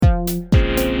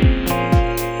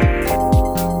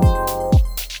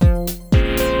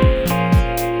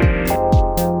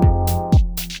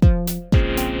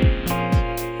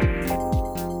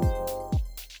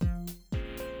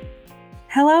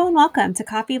Welcome to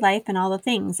Coffee Life and All the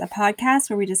Things, a podcast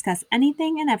where we discuss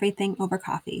anything and everything over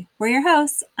coffee. We're your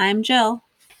hosts. I'm Jill.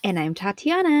 And I'm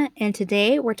Tatiana, and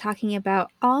today we're talking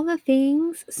about all the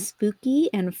things spooky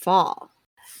and fall.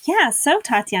 Yeah, so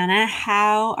Tatiana,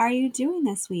 how are you doing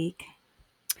this week?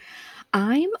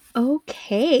 I'm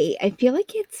okay. I feel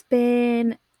like it's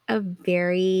been a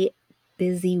very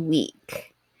busy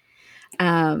week.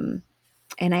 And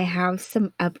I have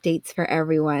some updates for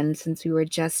everyone since we were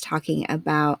just talking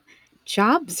about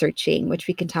job searching, which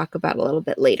we can talk about a little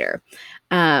bit later.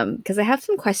 Because I have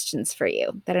some questions for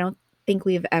you that I don't think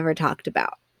we've ever talked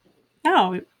about.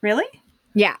 Oh, really?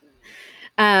 Yeah.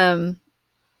 And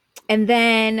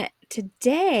then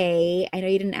today, I know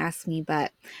you didn't ask me,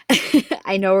 but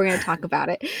I know we're going to talk about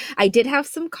it. I did have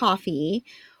some coffee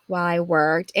while I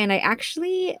worked, and I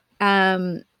actually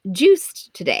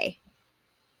juiced today.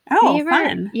 Oh,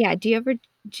 fun. Yeah, do you ever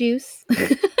juice?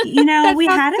 You know, That we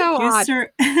sounds had a so odd.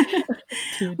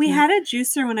 juicer. We had a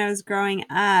juicer when I was growing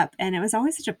up, and it was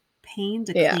always such a pain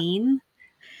to Yeah. clean.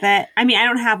 But I mean, I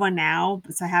don't have one now,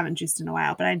 so I haven't juiced in a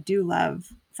while, but I do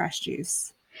love fresh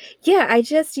juice. Yeah, I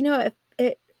just,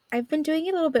 I've been doing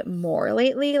it a little bit more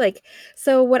lately.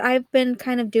 So what I've been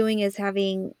kind of doing is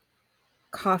having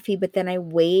coffee, but then I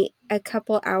wait a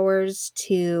couple hours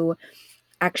to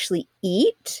actually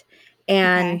eat.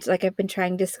 And Okay. I've been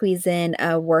trying to squeeze in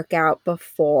a workout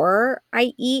before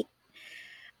I eat.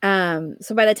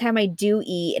 So by the time I do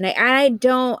eat, and I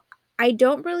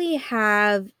don't really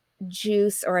have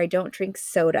juice, or I don't drink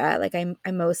soda.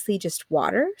 I'm mostly just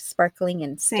water, sparkling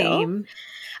and still. Same.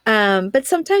 But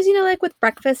sometimes, with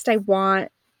breakfast, I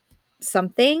want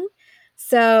something.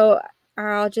 So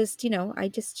I'll just, I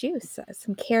just juice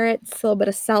some carrots, a little bit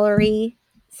of celery,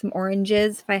 some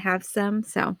oranges if I have some.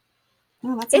 So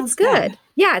Oh, that it's sounds good. good.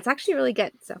 Yeah, it's actually really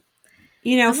good. So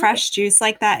You know, I'm like, fresh juice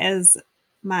like that is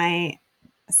my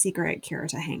secret cure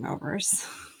to hangovers.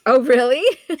 oh, really?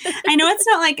 I know it's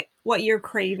not like what you're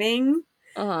craving,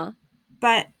 Uh-huh.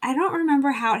 but I don't remember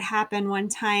how it happened. One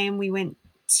time we went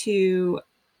to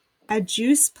a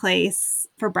juice place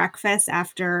for breakfast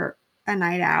after a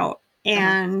night out, Uh-huh.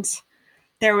 and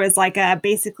there was like a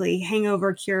basically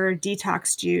hangover cure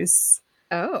detox juice.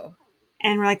 Oh.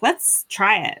 And we're like, let's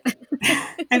try it.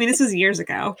 I mean, this was years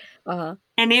ago, Uh-huh.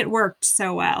 and it worked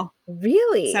so well.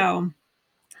 Really? So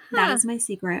that Huh. is my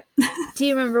secret. Do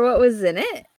you remember what was in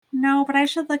it? No, but I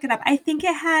should look it up. I think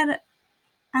it had,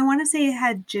 I want to say it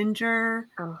had ginger,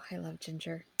 Oh, I love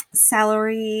ginger.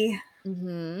 celery,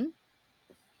 Mm-hmm.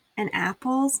 and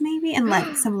apples, maybe,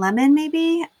 and some lemon,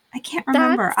 maybe. I can't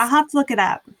remember. I'll That's have to look it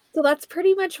up. So that's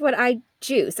pretty much what I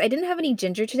juice. I didn't have any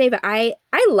ginger today, but I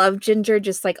love ginger.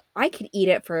 Just like I could eat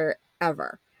it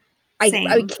forever. I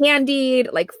Same. candied,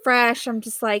 like fresh. I'm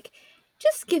just like,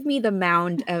 just give me the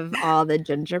mound of all the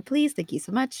ginger, please. Thank you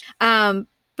so much.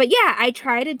 But yeah, I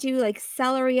try to do like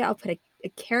celery. I'll put a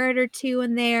carrot or two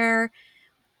in there,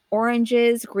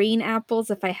 oranges, green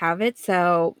apples if I have it.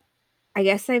 So I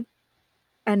guess I've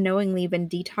unknowingly been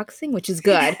detoxing, which is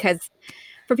good because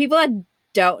for people that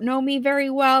don't know me very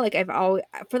well, I've always,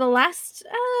 for the last,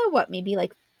 maybe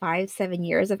like 5-7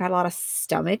 years, I've had a lot of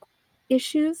stomach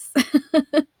issues.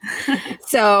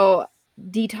 So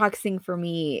detoxing for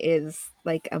me is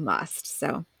like a must.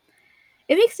 So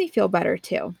it makes me feel better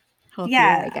too. Healthier,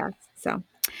 I Yeah. guess. So,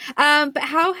 but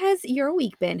how has your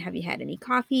week been? Have you had any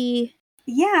coffee?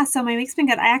 Yeah, so my week's been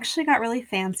good. I actually got really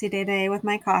fancy today with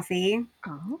my coffee.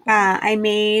 Oh, I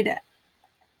made,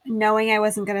 knowing I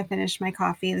wasn't going to finish my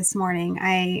coffee this morning,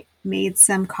 I made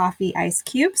some coffee ice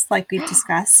cubes like we've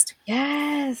discussed.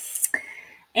 yes.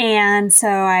 And so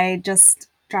I just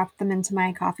dropped them into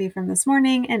my coffee from this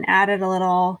morning and added a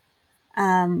little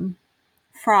um,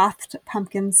 frothed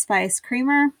pumpkin spice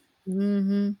creamer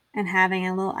Mm-hmm. and having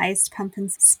a little iced pumpkin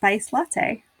spice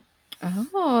latte.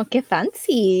 Oh, get I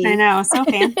fancy. know, so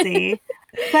fancy.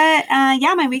 But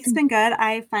yeah, my week's been good.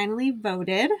 I finally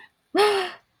voted. Oh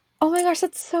my gosh,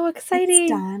 that's so It's exciting.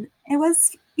 done. It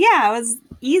was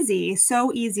easy,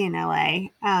 so easy in LA.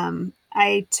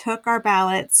 I took our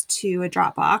ballots to a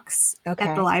drop box at the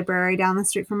Okay. library down the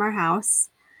street from our house.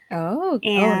 Oh,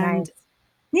 And nice.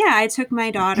 yeah, I took my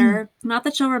daughter. Not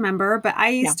that she'll remember, but I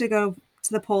Yeah. used to go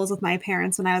to the polls with my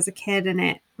parents when I was a kid, and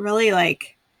it really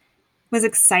like was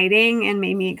exciting and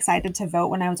made me excited to vote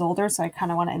when I was older. So I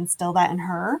kind of want to instill that in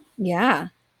her. Yeah.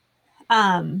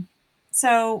 Um,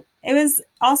 so it was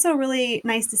also really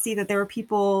nice to see that there were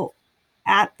people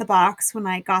at the box when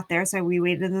I got there. So we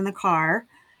waited in the car.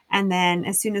 And then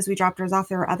as soon as we dropped ours off,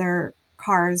 there were other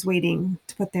cars waiting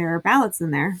to put their ballots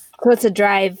in there. So it's a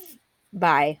drive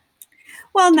by.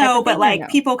 Well, type no, of but thing or like no?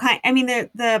 people I mean,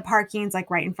 the parking's like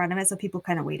right in front of it, so people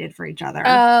kind of waited for each other.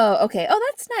 Oh, okay. Oh,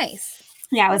 that's nice.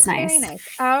 Yeah, it was That's very nice. nice.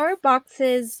 Our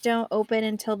boxes don't open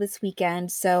until this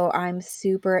weekend, so I'm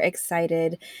super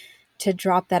excited to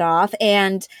drop that off.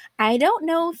 And I don't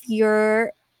know if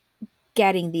you're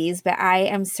getting these, but I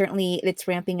am certainly, it's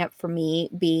ramping up for me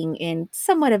being in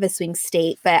somewhat of a swing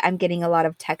state, but I'm getting a lot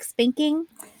of text banking.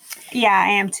 Yeah,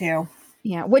 I am too.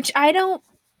 Yeah, which I don't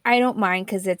mind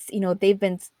because it's, they've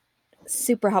been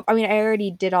super helpful. I mean, I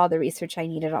already did all the research I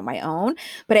needed on my own,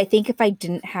 but I think if I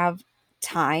didn't have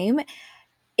time,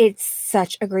 it's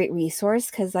such a great resource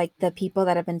because like the people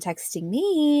that have been texting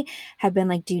me have been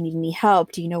like, do you need any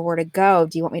help? Do you know where to go?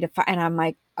 Do you want me to find? And I'm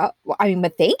like, oh, well, I mean,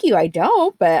 but thank you. I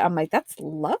don't, but I'm like, that's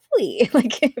lovely.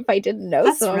 Like if I didn't know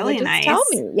That's someone would really just tell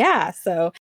nice. me. Yeah.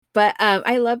 So, but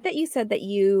I love that you said that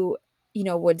you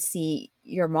would see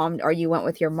your mom or you went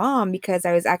with your mom because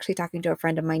I was actually talking to a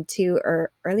friend of mine too,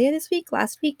 or earlier this week,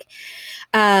 last week.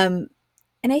 Um,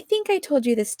 and I think I told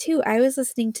you this too. I was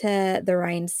listening to the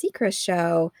Ryan Seacrest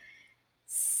show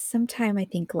sometime I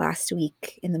think last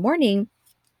week in the morning,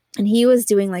 and he was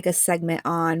doing like a segment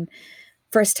on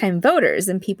first time voters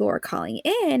and people were calling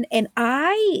in, and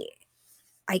I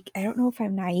don't know if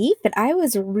I'm naive, but I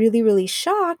was really really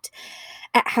shocked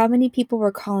at how many people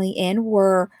were calling in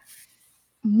were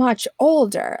much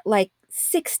older, like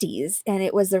 60s, and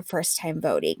it was their first time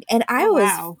voting. And I Oh, was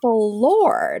wow.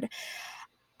 floored.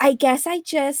 I guess I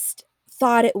just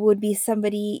thought it would be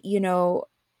somebody,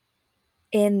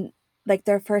 in like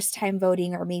their first time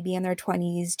voting or maybe in their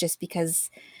 20s just because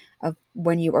of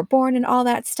when you were born and all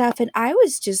that stuff. And I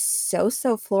was just so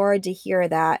floored to hear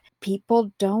that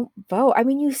people don't vote. I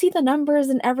mean, you see the numbers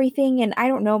and everything, and I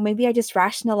don't know, maybe I just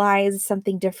rationalized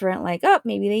something different, like, oh,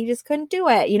 maybe they just couldn't do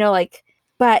it, like,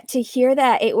 but to hear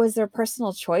that it was their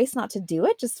personal choice not to do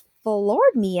it just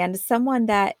floored me. And someone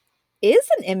that is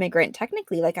an immigrant,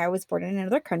 technically, like I was born in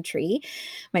another country.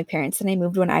 My parents and I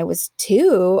moved when I was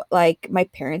 2. Like my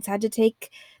parents had to take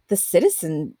the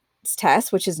citizen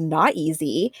test, which is not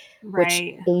easy, which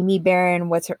Right. Amy Barron,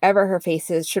 whatever her face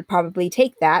is, should probably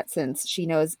take that since she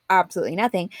knows absolutely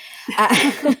nothing.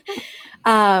 Uh,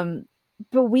 um,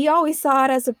 but we always saw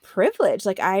it as a privilege.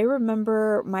 Like I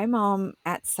remember my mom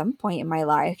at some point in my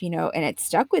life, and it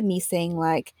stuck with me saying,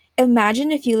 like,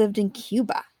 imagine if you lived in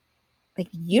Cuba. Like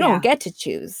you don't Yeah. get to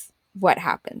choose what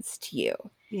happens to you.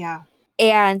 Yeah.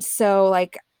 And so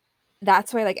like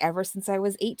that's why like ever since I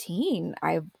was 18,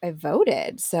 I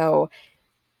voted. So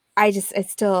I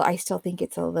still think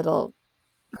it's a little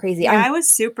crazy. Yeah, I'm I was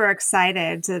super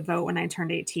excited to vote when I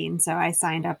turned 18, so I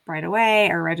signed up right away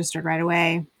or registered right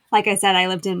away. Like I said, I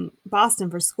lived in Boston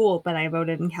for school, but I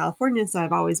voted in California, so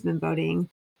I've always been voting.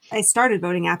 I started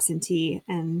voting absentee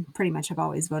and pretty much have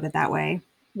always voted that way.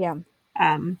 Yeah,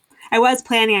 Um, I was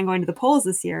planning on going to the polls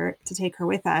this year to take her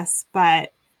with us,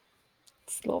 but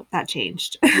it's a little, that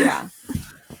changed. yeah,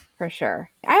 for sure.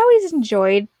 I always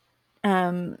enjoyed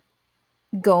um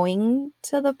going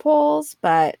to the polls,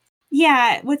 but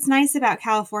Yeah, what's nice about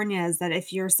California is that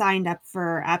if you're signed up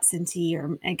for absentee,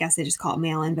 or I guess they just call it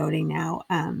mail-in voting now,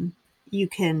 you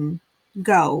can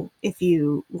go if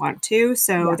you want to.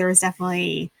 So yeah, there was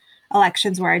definitely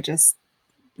elections where it's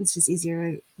just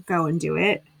easier to go and do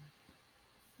it.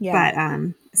 yeah.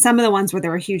 But some of the ones where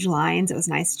there were huge lines, it was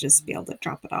nice to just be able to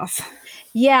drop it off.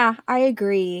 Yeah, I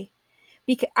agree.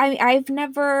 Because I've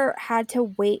never had to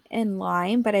wait in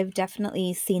line, but I've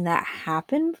definitely seen that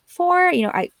happen before.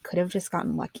 I could have just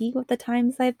gotten lucky with the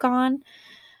times I've gone.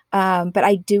 But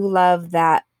I do love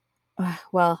that.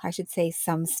 Well, I should say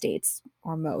some states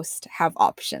or most have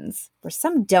options, where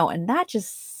some don't, and that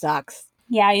just sucks.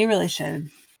 Yeah, you really should.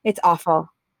 It's awful.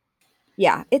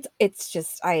 Yeah, it's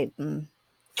just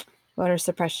voter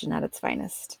suppression at its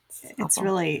finest. It's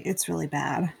awful. It's really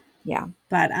bad. Yeah.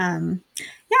 But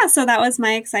yeah, so that was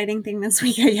my exciting thing this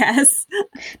week, I guess.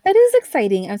 That is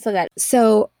exciting. I'm so glad.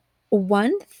 So,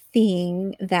 one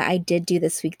thing that I did do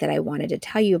this week that I wanted to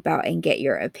tell you about and get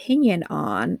your opinion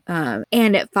on,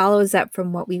 and it follows up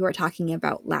from what we were talking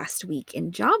about last week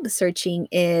in job searching,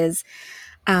 is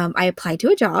I applied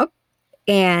to a job.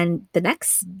 And the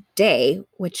next day,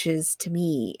 which is to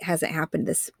me hasn't happened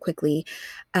this quickly,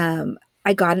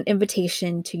 I got an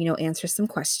invitation to, answer some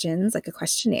questions, like a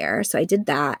questionnaire. So I did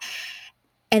that.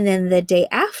 And then the day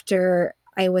after,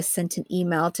 I was sent an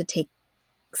email to take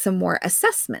some more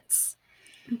assessments.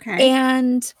 Okay.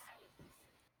 And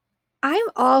I'm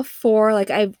all for, like,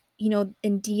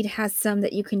 Indeed has some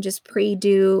that you can just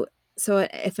pre-do. So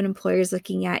if an employer is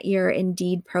looking at your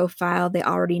Indeed profile, they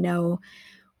already know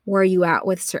where you at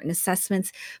with certain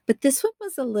assessments. But this one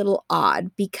was a little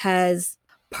odd because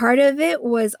Part of it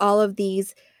was all of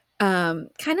these kind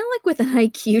of like with an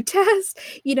IQ test,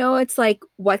 it's like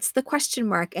what's the question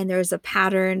mark and there's a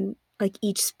pattern, like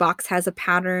each box has a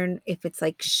pattern if it's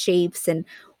like shapes and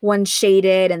one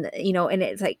shaded and and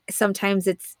it's like sometimes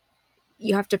it's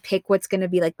you have to pick what's going to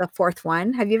be like the fourth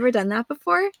one. Have you ever done that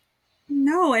before?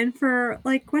 No, and for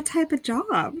like what type of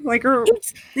job? Like or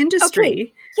It's okay.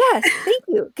 industry? Yes, thank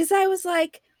you. Because I was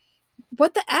like,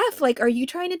 what the F? Like, are you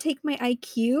trying to take my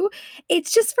IQ?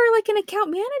 It's just for like an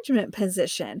account management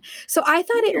position. So I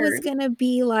thought it was Weird. gonna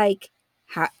be like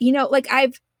how like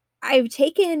I've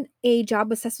taken a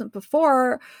job assessment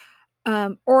before,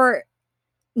 or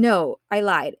no, I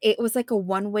lied. It was like a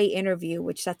one-way interview,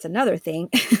 which that's another thing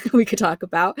we could talk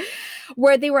about,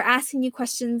 where they were asking you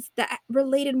questions that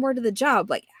related more to the job,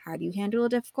 like how do you handle a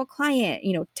difficult client?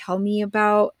 Tell me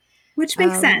about Which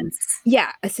makes um sense.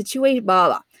 yeah, a situation, blah,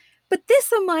 blah. But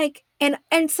this I'm like, and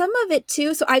some of it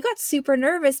too, so I got super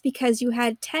nervous because you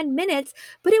had 10 minutes,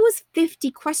 but it was 50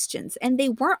 questions and they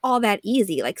weren't all that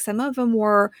easy. Like some of them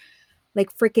were like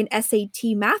freaking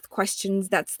SAT math questions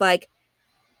that's like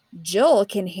Jill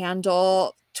can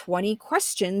handle 20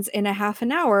 questions in a half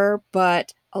an hour,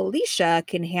 but Alicia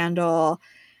can handle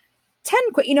 10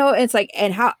 it's like,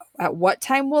 and how at what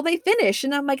time will they finish?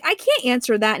 And I'm like, I can't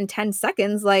answer that in 10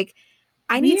 seconds. Like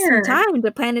I need some Weird. time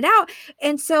to plan it out.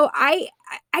 And so I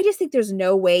just think there's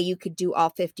no way you could do all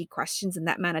 50 questions in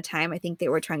that amount of time. I think they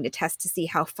were trying to test to see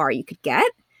how far you could get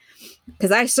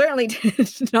because I certainly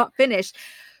did not finish.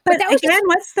 But But that was again, just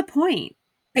what's the point?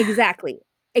 exactly.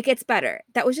 It gets better.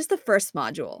 That was just the first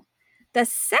module. The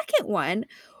second one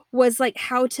was like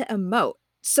how to emote.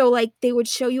 So like they would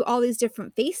show you all these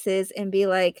different faces and be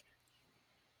like,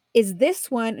 is this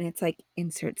one, and it's like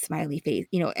insert smiley face,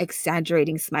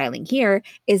 exaggerating smiling here,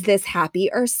 is this happy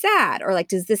or sad? Or like,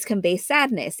 does this convey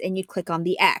sadness? And you'd click on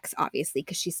the X, obviously,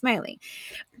 because she's smiling.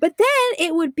 But then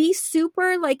it would be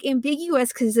super like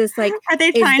ambiguous because it's like, Are they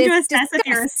is trying to this assess if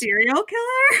you're a disgust? serial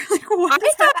killer? Like what I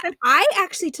is thought happening? I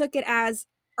actually took it as,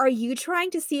 are you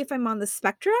trying to see if I'm on the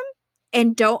spectrum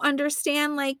and don't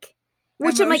understand like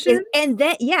which I'm like, Emotion? and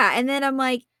then yeah, and then I'm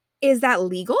like, is that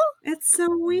legal? It's so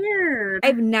weird.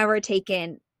 I've never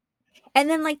taken. And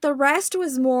then like the rest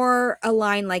was more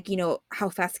aligned, like, how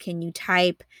fast can you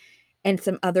type? And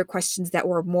some other questions that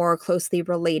were more closely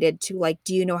related to like,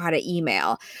 do you know how to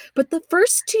email? But the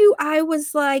first two, I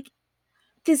was like,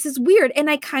 this is weird. And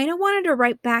I kind of wanted to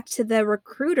write back to the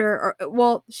recruiter, or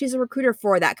well, she's a recruiter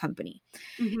for that company,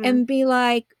 Hmm. and be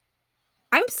like,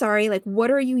 I'm sorry, like, what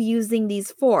are you using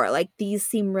these for? Like, these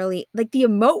seem really like the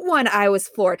emote one, I was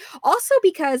floored. Also,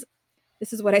 because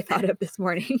this is what I thought of this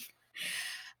morning.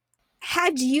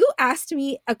 Had you asked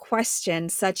me a question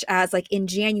such as like in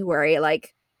January,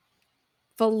 like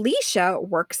Felicia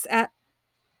works at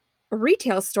a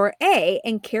retail store A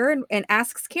and Karen and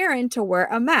asks Karen to wear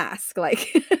a mask,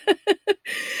 like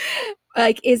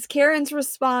like is Karen's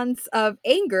response of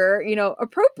anger,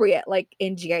 appropriate? Like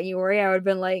in January, I would have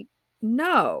been like,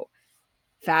 no.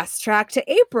 Fast track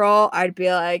to April, I'd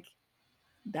be like,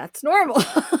 that's normal.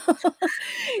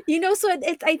 So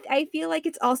I feel like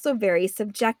it's also very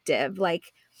subjective.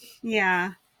 Like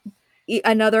Yeah.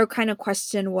 another kind of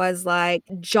question was like,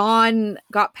 John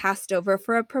got passed over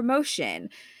for a promotion.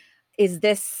 Is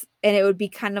this, and it would be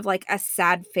kind of like a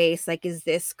sad face, like, is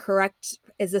this correct?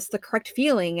 Is this the correct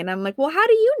feeling? And I'm like, well, how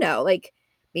do you know? Like,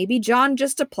 maybe John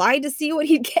just applied to see what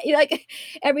he'd get. Like,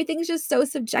 everything's just so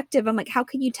subjective. I'm like, how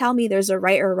can you tell me there's a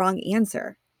right or wrong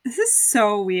answer? This is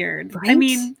so weird. I Right?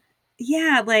 mean,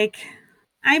 yeah, like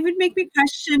I would make me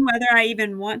question whether I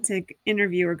even want to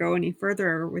interview or go any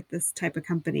further with this type of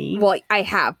company. Well, I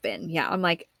have been. Yeah. I'm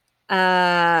like,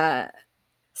 uh,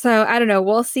 so I don't know.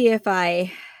 We'll see if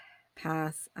I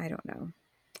pass. I don't know.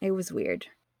 It was weird.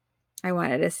 I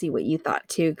wanted to see what you thought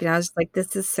too, because I was like,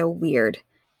 this is so weird.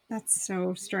 That's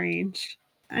so strange.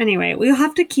 Anyway, we'll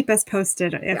have to keep us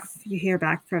posted Yeah, if you hear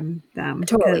back from them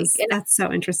totally. because that's so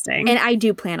And interesting. I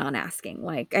do plan on asking.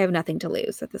 Like, I have nothing to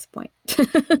lose at this point.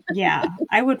 Yeah,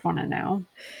 I would want to know.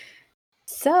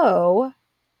 So,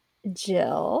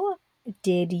 Jill,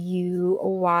 did you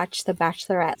watch The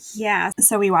Bachelorette? Yeah,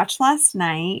 so we watched last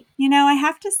night. I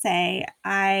have to say,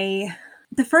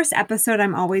 the first episode,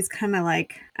 I'm always kind of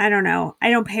like, I don't know, I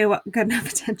don't pay good enough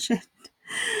attention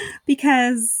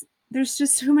because there's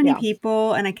just too many Yeah.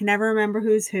 people and I can never remember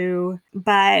who's who.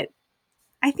 But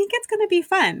I think it's going to be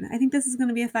fun. I think this is going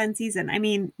to be a fun season. I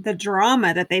mean, the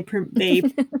drama that they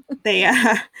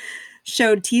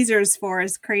showed teasers for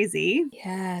is crazy.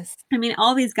 Yes. I mean,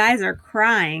 all these guys are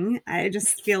crying. I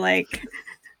just feel like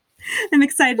I'm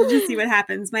excited to see what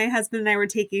happens. My husband and I were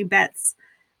taking bets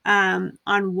on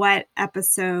what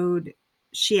episode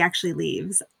she actually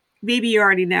leaves. Maybe you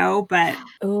already know, but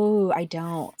Oh, I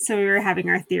don't. so we were having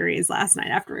our theories last night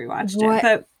after we watched it. What?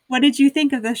 But what did you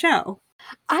think of the show?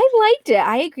 I liked it.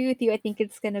 I agree with you. I think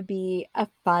it's going to be a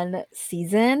fun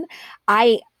season.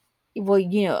 I, well,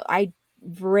 I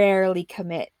rarely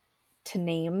commit to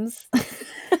names, I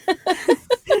kind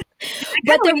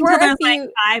but of there wait were until a there's like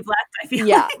few. five left, I feel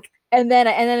Yeah. like. And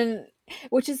then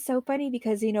which is so funny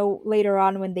because later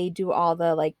on when they do all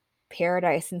the like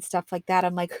paradise and stuff like that,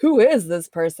 I'm like, who is this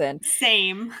person?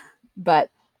 Same. But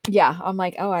yeah, I'm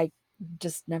like, oh, I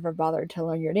just never bothered to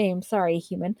learn your name. Sorry,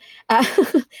 human. Uh,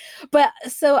 but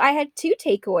so I had two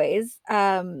takeaways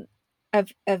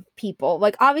of people.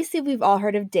 Like obviously we've all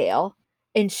heard of Dale,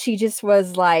 and she just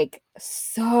was like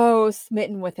so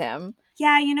smitten with him.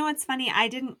 Yeah, you know what's funny? I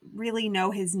didn't really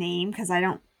know his name because I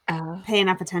don't Uh, pay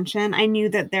enough attention. I knew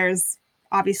that there's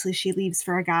obviously she leaves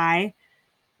for a guy,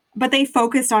 but they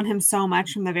focused on him so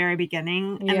much from the very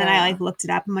beginning. And then I yeah. like looked it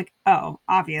up. I'm like, oh,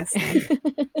 obviously.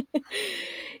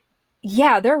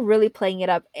 Yeah, they're really playing it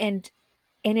up, and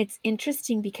it's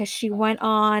interesting because she went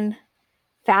on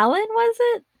Fallon, was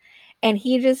it? And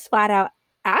he just flat out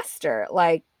asked her,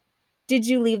 like, did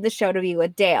you leave the show to be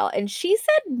with Dale? And she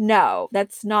said, no,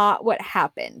 that's not what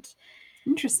happened.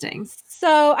 Interesting.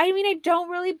 So, I mean, I don't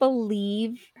really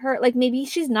believe her. Like, maybe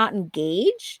she's not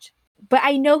engaged, but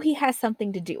I know he has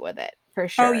something to do with it for Oh,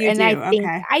 sure. you And I do. think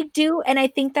Okay. I do. And I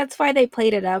think that's why they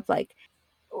played it up. Like,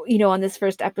 on this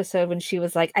first episode when she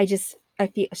was like, I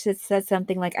feel, she said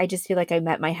something like, I just feel like I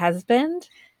met my husband.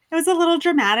 It was a little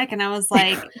dramatic, and I was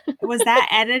like, was that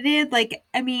edited? Like,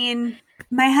 I mean,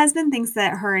 my husband thinks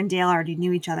that her and Dale already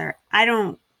knew each other. I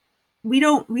don't,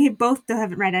 we both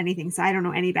haven't read anything, so I don't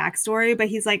know any backstory, but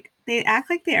he's like, they act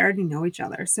like they already know each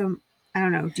other. So I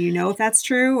don't know. Do you know if that's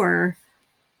true or?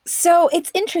 So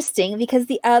it's interesting because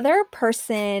the other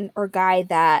person or guy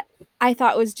that I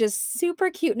thought was just super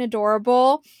cute and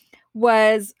adorable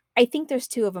was, I think there's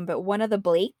two of them, but one of the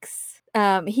Blakes.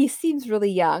 He seems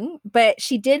really young, but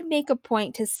she did make a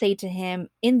point to say to him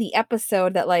in the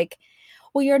episode that, like,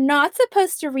 well, you're not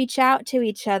supposed to reach out to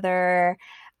each other,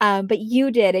 but you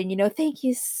did. And, thank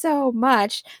you so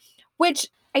much. Which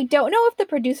I don't know if the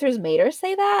producers made her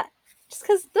say that, just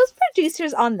because those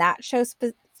producers on that show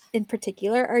in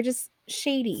particular are just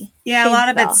shady, Yeah, a shady lot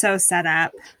of it's stuff. so set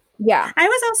up. Yeah, I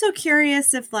was also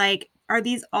curious if like are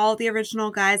these all the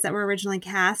original guys that were originally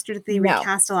cast or did they no.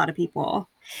 recast a lot of people?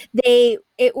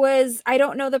 It was, I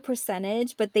don't know the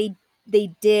percentage, but they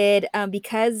did,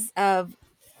 because of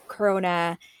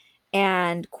Corona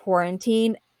and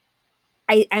quarantine.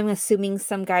 I'm assuming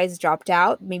some guys dropped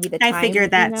out, maybe the I time,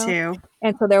 figured that too.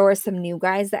 and so there were some new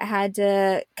guys that had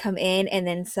to come in, and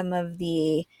then some of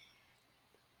the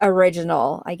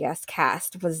original, I guess,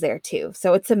 cast was there too.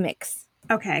 So it's a mix.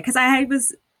 Okay, because I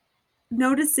was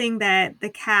noticing that the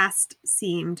cast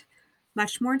seemed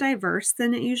much more diverse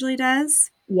than it usually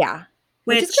does, Yeah,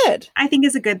 which is which good. I think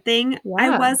is a good thing. I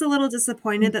Yeah. was a little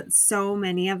disappointed that so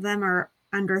many of them are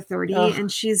under 30 Oh,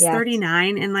 and she's yes.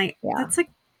 39 and like Yeah, that's like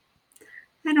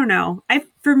I don't know. I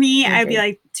for me I I'd be agree.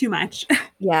 like too much.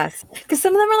 Yes. Because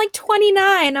some of them are like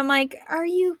 29. I'm like, are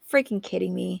you freaking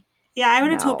kidding me? Yeah, I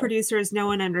would have told No. producers no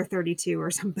one under 32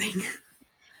 or something.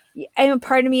 And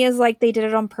part of me is like they did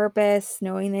it on purpose,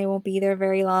 knowing they won't be there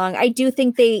very long. I do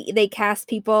think they cast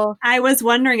people. I was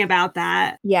wondering about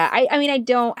that. Yeah, I mean I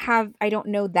don't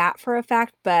know that for a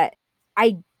fact, but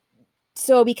I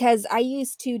because I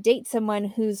used to date someone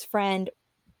whose friend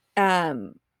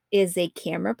um is a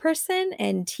camera person,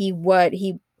 and he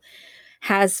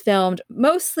has filmed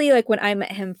mostly like when I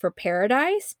met him for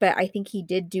Paradise, but I think he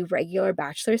did do regular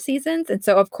Bachelor seasons. And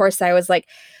so, of course, I was like,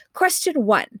 question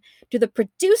one, do the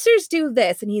producers do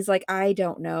this? And he's like, I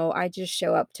don't know. I just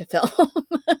show up to film,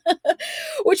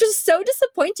 which is so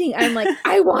disappointing. I'm like,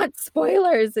 I want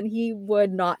spoilers. And he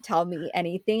would not tell me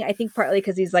anything. I think partly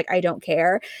because he's like, I don't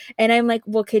care. And I'm like,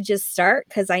 well, could just start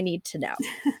because I need to know.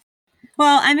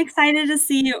 Well, I'm excited to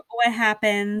see what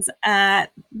happens.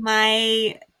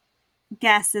 My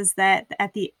guess is that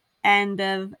at the end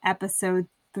of episode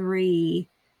 3,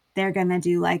 they're gonna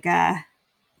do like a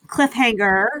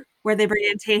cliffhanger where they bring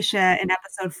in Tasha in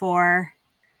episode 4.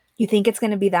 You think it's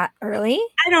going to be that early?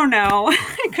 I don't know.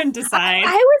 I couldn't decide.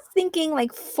 I was thinking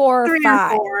like 4 or 5.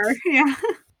 3 or 4. Yeah.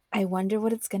 I wonder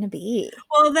what it's gonna be.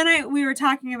 Well, then we were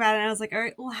talking about it, and I was like, all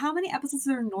right, well, how many episodes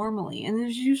are normally? And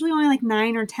there's usually only like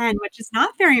 9 or 10, which is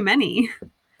not very many.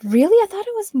 Really? I thought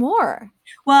it was more.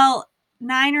 Well,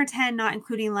 9 or 10, not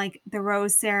including like the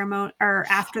rose ceremony or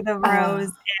after the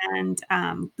rose Oh, and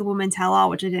the woman tell all,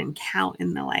 which I didn't count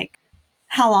in the like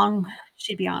how long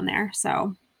she'd be on there.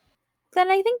 So then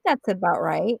I think that's about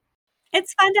right.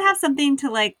 It's fun to have something to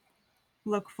like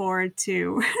look forward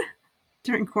to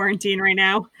during quarantine right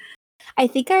now. I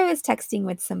think I was texting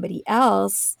with somebody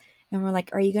else and we're like,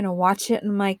 "Are you gonna watch it?"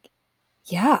 And I'm like,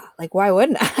 "Yeah, like why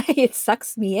wouldn't I?" It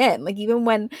sucks me in. Like even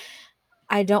when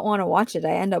I don't want to watch it,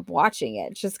 I end up watching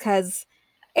it just because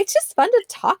it's just fun to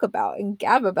talk about and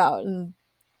gab about. And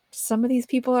some of these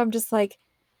people, I'm just like,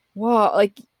 whoa,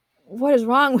 like, what is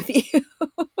wrong with you?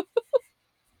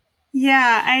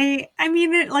 Yeah, I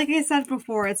mean it like I said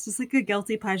before, it's just like a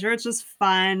guilty pleasure. It's just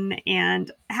fun and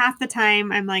half the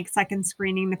time I'm like second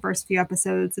screening the first few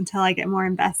episodes until I get more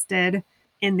invested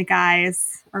in the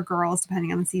guys or girls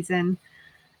depending on the season.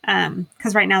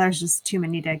 Cuz right now there's just too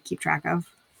many to keep track of.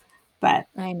 But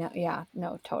I know. Yeah,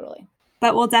 no, totally.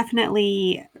 but we'll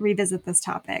definitely revisit this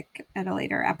topic at a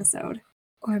later episode.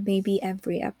 Or maybe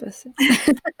every episode.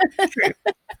 True.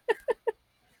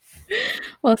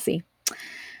 We'll see.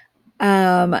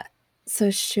 Um, so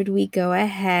should we go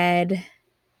ahead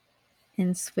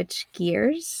and switch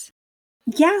gears?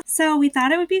 Yeah, so we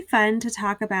thought it would be fun to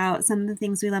talk about some of the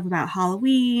things we love about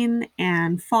Halloween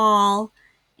and fall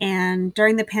and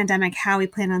during the pandemic how we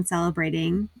plan on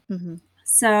celebrating. Mm-hmm.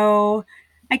 So,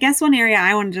 I guess one area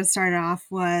I wanted to start off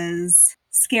was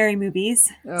scary movies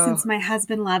Oh. since my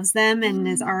husband loves them and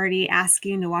is already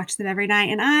asking to watch them every night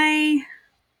and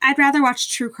I'd rather watch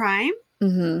true crime,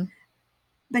 Mm-hmm.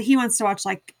 but he wants to watch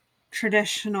like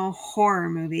traditional horror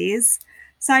movies.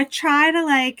 So I try to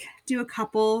like do a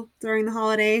couple during the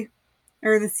holiday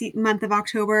or the month of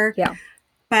October. Yeah.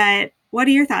 But what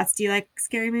are your thoughts? Do you like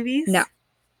scary No. movies?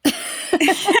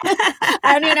 I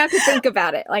don't even have to think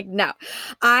about it. Like, no.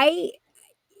 I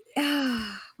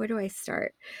where do I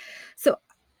start? So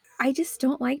I just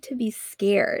don't like to be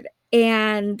scared.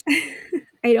 And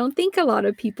I don't think a lot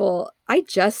of people, I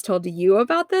just told you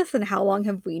about this and how long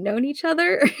have we known each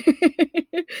other?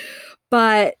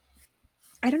 But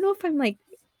I don't know if I'm like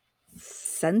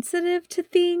sensitive to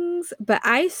things, but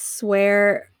I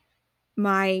swear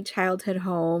my childhood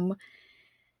home,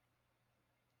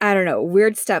 I don't know,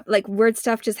 weird stuff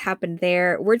just happened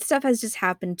there. Weird stuff has just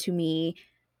happened to me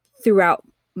throughout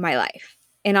my life.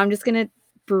 And I'm just going to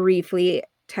briefly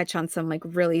touch on some like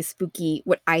really spooky,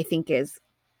 what I think is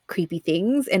creepy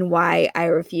things and why I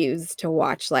refuse to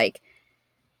watch like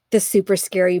the super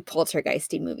scary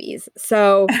poltergeisty movies.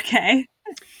 So, Okay.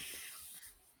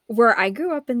 where I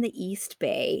grew up in the East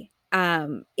Bay,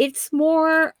 it's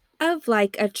more of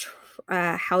like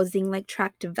a housing like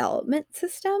tract development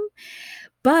system,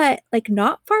 but like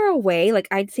not far away, like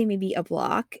I'd say maybe a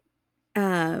block,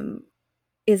 um,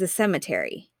 is a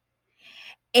cemetery.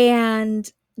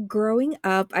 And growing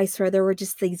up, I swear there were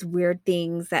just these weird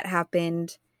things that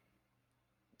happened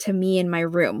to me in my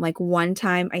room. Like one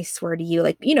time, I swear to you,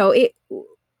 like, it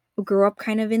grew up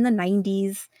kind of in the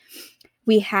 90s.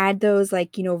 We had those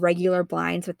like, regular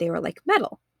blinds, but they were like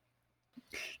metal.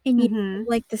 And Mhm.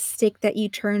 like the stick that you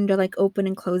turn to like open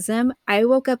and close them. I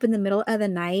woke up in the middle of the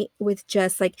night with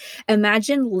just like,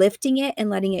 imagine lifting it and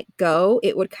letting it go.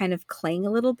 It would kind of clang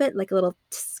a little bit, like a little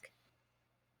tsk,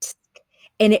 tsk.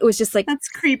 And it was just like, That's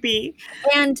creepy.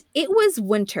 and it was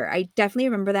winter. I definitely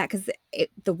remember that because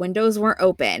the windows weren't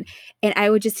open. And I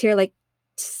would just hear like,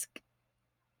 tsk,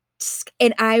 tsk,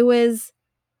 and I was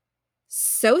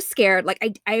so scared.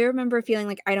 Like, I remember feeling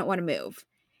like I don't want to move.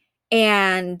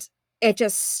 And it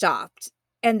just stopped.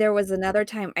 And there was another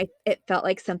time it felt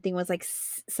like something was like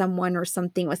someone or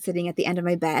something was sitting at the end of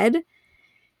my bed.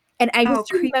 And I Oh,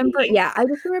 just remember, creepy. yeah, I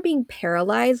just remember being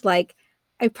paralyzed. Like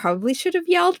I probably should have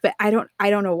yelled, but I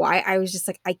don't know why. I was just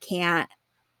like, I can't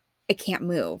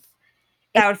move.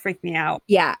 And That would freak me out.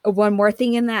 yeah, one more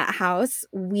thing in that house,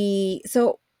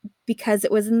 because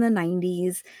it was in the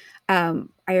 90s,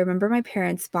 I remember my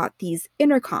parents bought these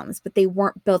intercoms, but they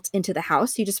weren't built into the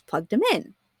house. You just plugged them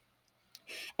in.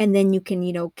 And then you can,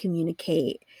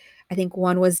 communicate. I think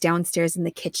one was downstairs in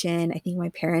the kitchen. I think my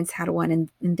parents had one in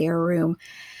their room.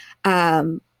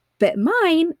 But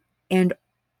mine, and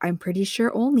I'm pretty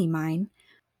sure only mine,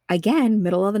 again,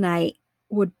 middle of the night,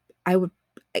 would I would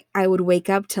I would wake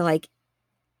up to like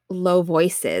low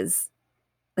voices.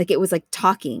 Like it was like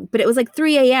talking, but it was like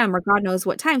 3 a.m. or God knows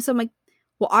what time. So I'm like,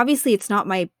 well, obviously it's not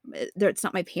my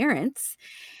parents.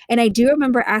 And I do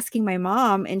remember asking my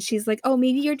mom, and she's like, "Oh,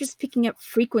 maybe you're just picking up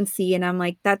frequency." And I'm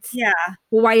like, Yeah.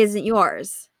 well, why isn't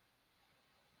yours?"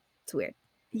 It's weird.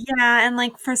 Yeah, and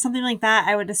like for something like that,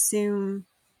 I would assume,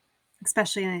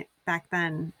 especially back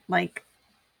then, like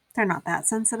they're not that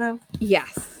sensitive.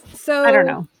 Yes. I don't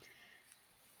So know.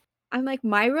 I'm like,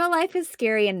 my real life is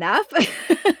scary enough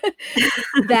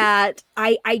that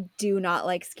I do not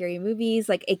like scary movies.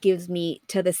 Like it gives me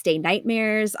to this day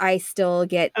nightmares.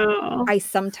 Oh. I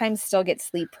sometimes still get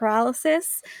sleep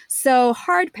paralysis. So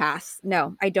hard pass.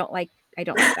 No, I don't like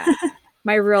that.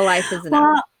 My real life is a no.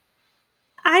 Well,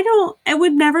 I don't, it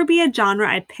would never be a genre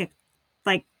I'd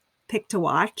like, pick to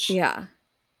watch. Yeah.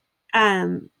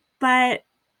 Um, but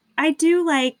I do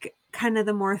like kind of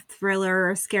the more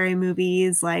thriller, scary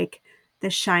movies like The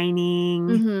Shining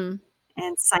Mm-hmm.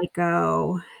 and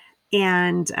Psycho.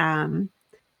 And,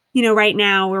 right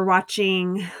now we're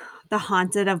watching The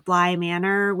Haunted of Bly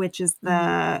Manor, which is Mm-hmm.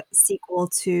 the sequel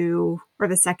to, or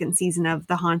the second season of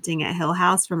The Haunting at Hill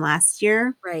House from last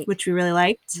year, Right. which we really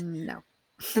liked. No.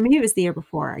 Or maybe it was the year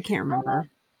before. I can't Uh, remember.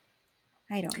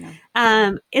 I don't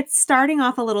know. It's starting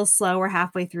off a little slow. We're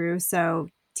halfway through, so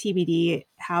TBD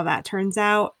how that turns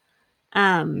out.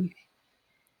 Um,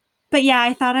 but yeah,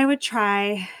 I thought I would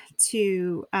try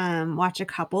to watch a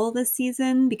couple this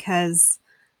season because,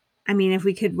 I mean, if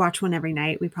we could watch one every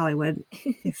night, we probably would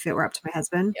if it were up to my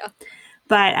husband. Yeah.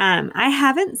 But I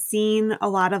haven't seen a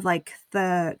lot of like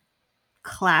the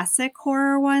classic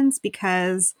horror ones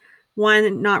because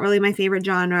one, not really my favorite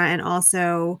genre, and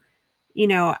also,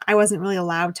 I wasn't really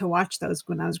allowed to watch those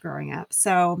when I was growing up.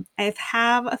 So I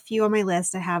have a few on my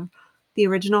list. I have the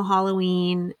original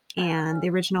Halloween and the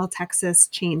original Texas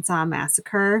Chainsaw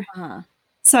Massacre. Uh-huh.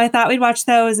 So I thought we'd watch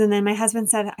those. And then my husband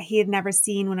said he had never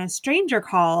seen When a Stranger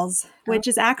Calls, Oh, which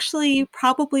is actually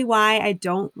probably why I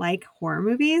don't like horror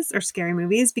movies or scary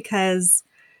movies because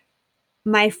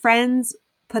my friends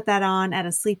put that on at a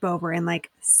sleepover in like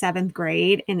seventh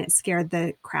grade and it scared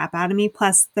the crap out of me.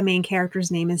 Plus, the main character's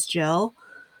name is Jill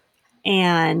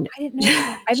and I didn't know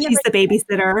that. I've never she's the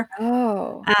babysitter.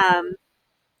 Oh. Um,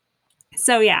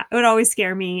 so yeah, it would always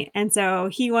scare me. And so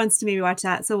he wants to maybe watch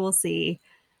that. So we'll see.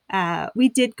 We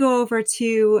did go over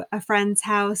to a friend's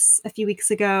house a few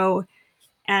weeks ago.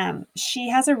 She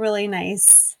has a really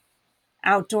nice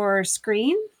outdoor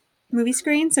movie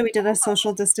screen. So we did a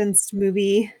social distanced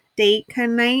movie date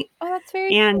kind of night. Oh, that's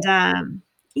very And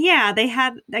yeah, they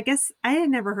had, I guess I had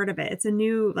never heard of it. It's a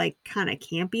new, like, kind of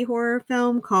campy horror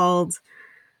film called,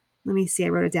 let me see, I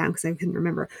wrote it down because I couldn't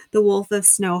remember. The Wolf of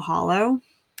Snow Hollow.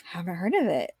 haven't heard of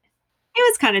it. It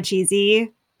was kind of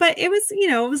cheesy, but it was,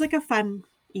 it was like a fun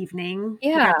evening. We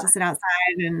Yeah. got to sit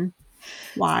outside and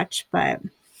watch, but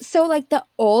So like the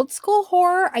old school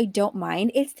horror, I don't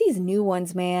mind. It's these new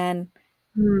ones, man.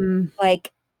 hmm.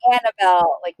 Like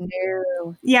Annabelle, like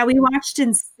no. Yeah, we watched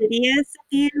Insidious a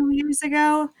few years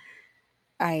ago.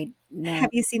 I no.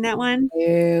 Have you seen that one?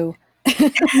 No.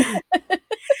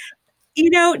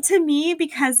 To me,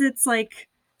 because it's like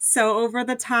so over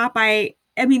the top, I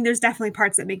mean, there's definitely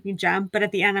parts that make me jump, but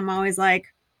at the end, I'm always like,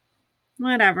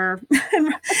 whatever. My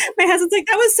husband's like,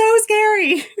 that was so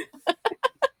scary.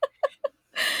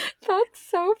 That's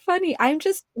so funny. I'm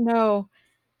just no.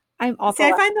 I'm See, awful I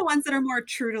at find the ones that are more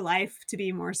true to life to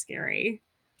be more scary.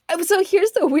 so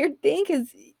here's the weird thing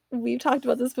is we've talked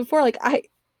about this before. Like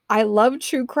I love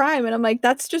true crime and I'm like,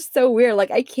 that's just so weird. Like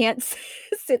I can't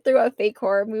sit through a fake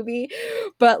horror movie,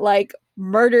 but like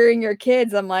murdering your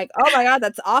kids, I'm like, oh my God,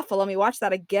 that's awful. Let me watch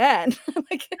that again.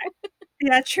 Like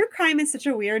Yeah, true crime is such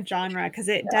a weird genre because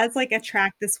it does like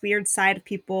attract this weird side of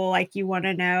people like you want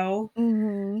to know,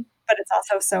 mhm. but it's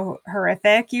also so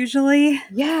horrific usually.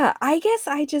 Yeah, I guess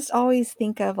I just always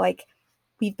think of like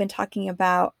we've been talking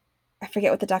about I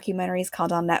forget what the documentary is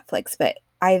called on Netflix, but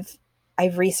I've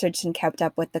researched and kept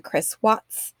up with the Chris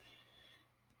Watts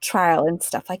trial and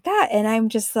stuff like that, and I'm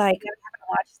just like, Yeah, we haven't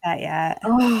watched that yet.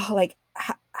 oh, like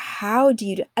how do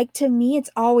you like to me it's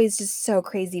always just so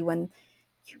crazy when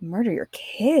you murder your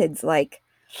kids like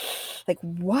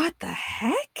what the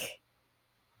heck?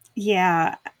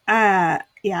 Yeah.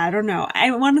 Yeah, I don't know.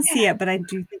 I want to see it, but I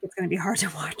do think it's going to be hard to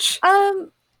watch.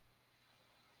 Um,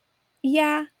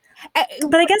 yeah.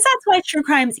 But I guess that's why true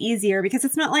crime's easier because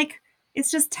it's not like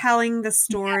it's just telling the Yeah,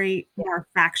 story yeah, more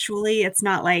factually. It's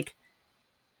not like,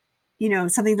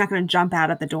 something's not going to jump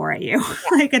out at the door at you yeah.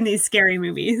 like in these scary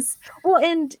movies. Well,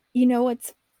 and you know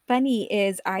what's funny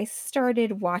is I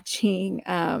started watching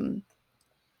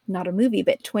not a movie,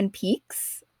 but Twin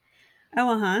Peaks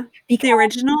Oh, uh-huh. The because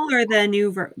original or the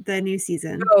new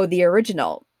season? oh, the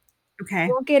original. Okay.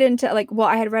 We'll get into like, well,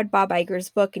 I had read Bob Iger's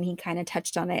book and he kind of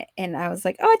touched on it, and I was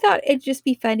like, oh, I thought it'd just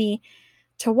be funny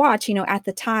to watch. At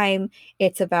the time,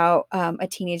 it's about a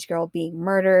teenage girl being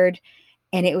murdered,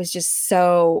 and it was just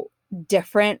so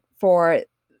different for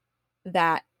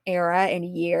that era and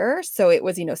year. So it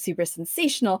was, super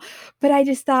sensational. But I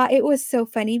just thought it was so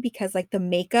funny because like the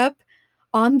makeup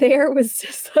on there was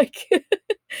just like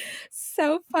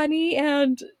So funny.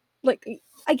 And like,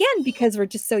 again, because we're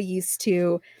just so used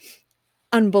to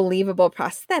unbelievable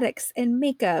prosthetics and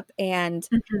makeup and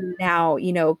Mhm. now,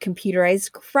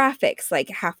 computerized graphics, like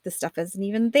half the stuff isn't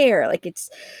even there. Like it's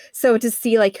so to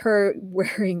see like her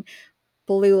wearing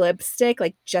blue lipstick,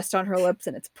 like just on her lips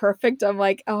and it's perfect. I'm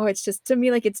like, oh, it's just to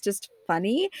me, like it's just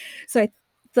funny. So I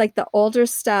like the older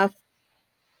stuff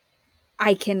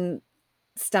I can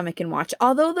stomach and watch.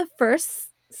 Although the first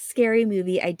scary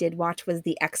movie I did watch was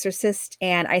The Exorcist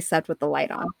and I slept with the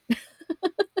light on.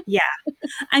 Yeah.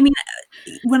 I mean,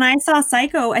 when I saw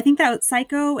Psycho, I think that was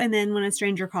Psycho and then When a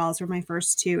Stranger Calls were my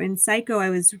first two. In Psycho, I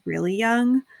was really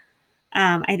young.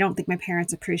 I don't think my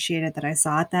parents appreciated that I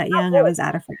saw it that young. I Oh, was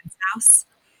at a friend's house,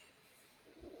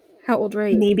 how old were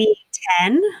you? maybe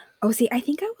 10. Oh, see, I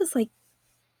think I was like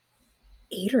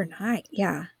 8 or 9.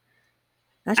 Yeah.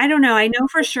 That's I don't know. I know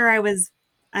for sure I was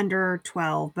under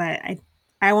 12, but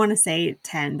I want to say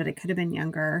 10, but it could have been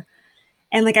younger.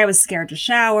 And like I was scared to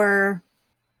shower.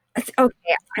 okay.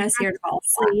 I I was have scared to fall to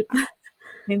watch asleep. that.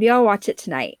 Maybe I'll watch it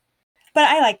tonight. But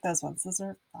I like those ones. Those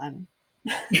are fun.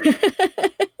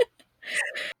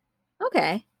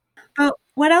 Okay. But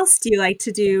what else do you like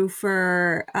to do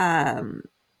for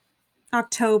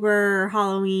October,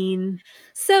 Halloween?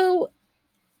 So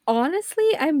honestly,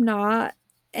 I'm not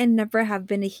and never have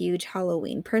been a huge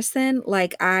Halloween person.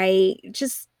 Like I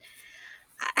just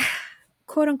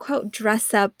quote unquote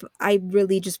dress up. I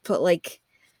really just put like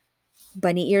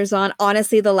bunny ears on.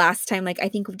 Honestly, the last time, like I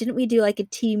think didn't we do like a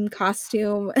team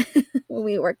costume when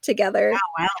we worked together? Oh,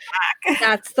 well, back.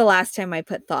 That's the last time I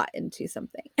put thought into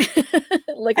something.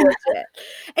 Like legit.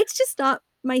 It's just not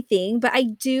my thing, but I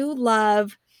do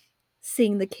love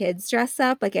seeing the kids dress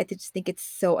up. Like I just think it's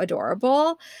so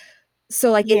adorable.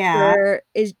 So like Yeah.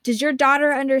 does your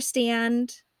daughter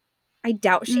understand? I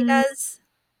doubt she Mm, does.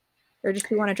 Or does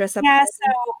she want to dress up yeah, too?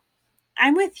 so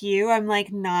I'm with you. I'm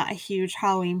like not a huge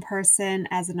Halloween person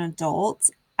as an adult.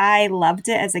 I loved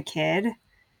it as a kid.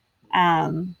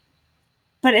 Um,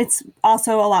 but it's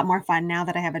also a lot more fun now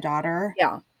that I have a daughter.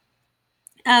 Yeah.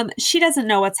 She doesn't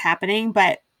know what's happening,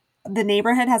 but the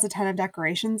neighborhood has a ton of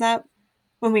decorations up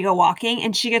when we go walking,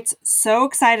 and she gets so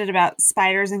excited about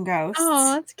spiders and Oh, ghosts.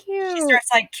 that's She cute. starts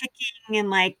like kicking and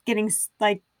like getting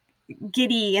like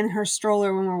giddy in her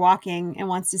stroller when we're walking and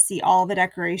wants to see all the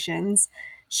decorations.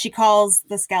 She calls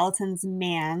the skeletons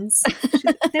mans.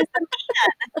 There's a,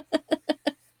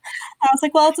 I was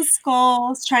like, well, it's a skull. I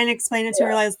was trying to explain it to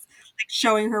her, Yeah. like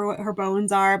showing her what her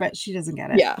bones are, but she doesn't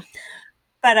get it. Yeah.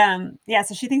 But yeah,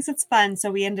 so she thinks it's fun.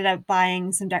 So we ended up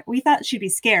buying some we thought she'd be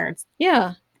scared,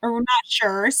 Yeah. or we're not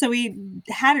sure. So we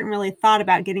hadn't really thought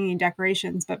about getting any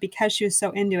decorations, but because she was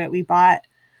so into it, we bought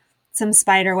some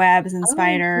spider webs and Oh,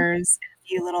 spiders, and a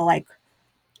few little like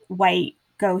white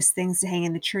ghost things to hang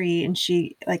in the tree. And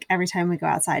she like every time we go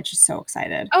outside, she's so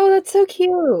excited. oh, that's so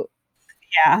cute.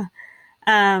 Yeah.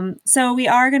 So we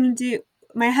are gonna do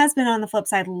my husband on the flip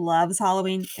side loves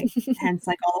Halloween, like, hence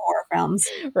like all the horror films.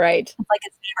 Right. It's like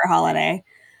his favorite holiday.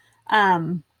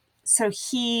 So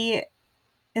he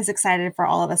is excited for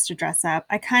all of us to dress up.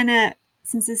 I kind of,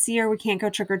 since this year we can't go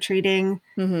trick or treating,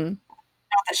 Hmm.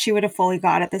 not that she would have fully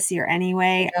got it this year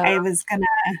anyway. Yeah. I was gonna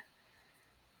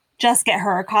just get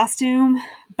her a costume,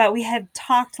 but we had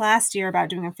talked last year about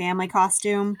doing a family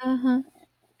costume, Uh-huh.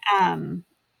 um,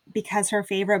 because her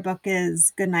favorite book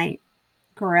is Goodnight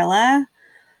Gorilla,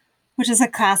 which is a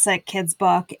classic kids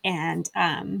book, and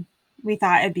we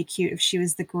thought it'd be cute if she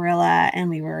was the gorilla and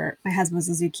my husband was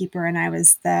the zookeeper and I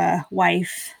was the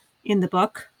wife in the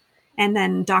book. And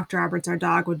then Dr. Roberts, our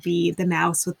dog, would be the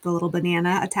mouse with the little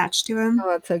banana attached to him. Oh,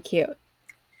 that's so cute.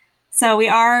 So we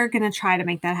are going to try to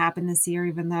make that happen this year,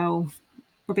 even though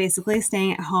we're basically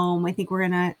staying at home. I think we're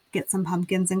going to get some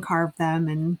pumpkins and carve them.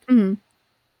 And Hmm.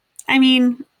 I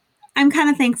mean, I'm kind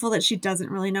of thankful that she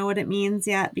doesn't really know what it means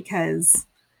yet, because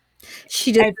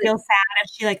She just I'd feel sad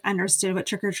if she like understood what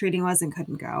trick or treating was and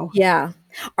couldn't go. yeah.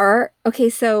 Okay,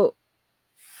 so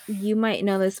you might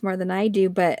know this more than I do,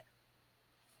 but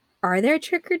are there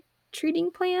trick or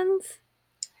treating plans?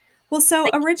 Well, so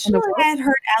Like in the originally I works? had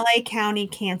heard LA County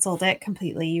canceled it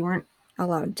completely.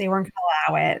 Allowed. They weren't going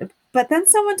to allow it. But then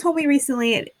someone told me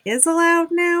recently it is allowed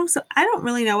now. So I don't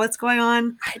really know what's going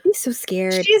on. I'd be so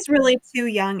scared. She's really too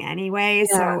young anyway,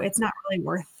 Yeah. so it's not really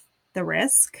worth the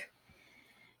risk.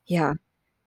 Yeah.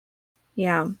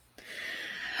 Yeah.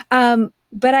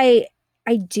 But I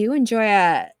do enjoy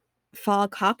a fall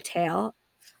cocktail.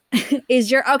 Is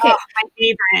your okay, Oh, my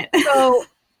favorite. so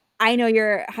I know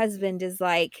your husband is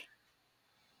like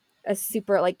a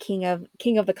super like king of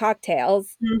the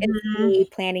cocktails. Is Mhm. he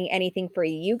planning anything for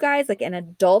you guys, like an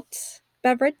adult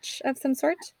beverage of some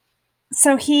sort?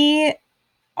 So he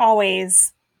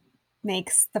always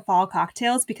makes the fall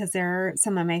cocktails because they're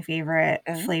some of my favorite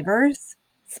Oh, flavors.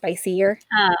 spicier.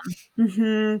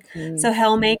 Mm. So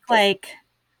he'll make like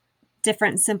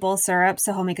different simple syrups.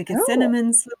 So he'll make like a Oh.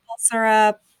 cinnamon simple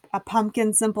syrup, a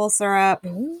pumpkin simple syrup,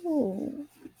 Ooh.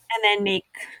 and then make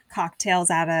cocktails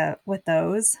out of with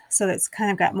those. So it's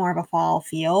kind of got more of a fall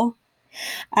feel.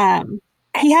 Um,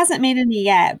 I, he hasn't made any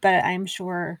yet, but I'm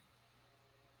sure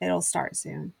it'll start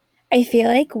soon. I feel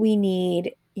like we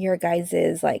need your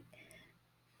guys's like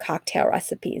cocktail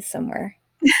recipes somewhere.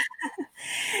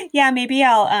 Yeah, maybe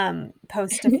I'll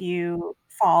post a few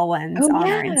fall ones Oh on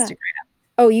our yeah. Instagram.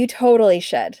 Oh, you totally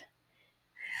should.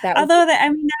 That would be Although that I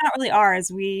mean they're not really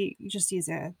ours. We just use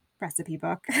a recipe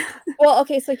book. well,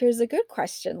 okay, so here's a good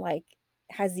question. Like,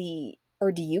 has he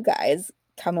or do you guys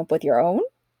come up with your own?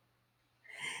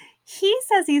 He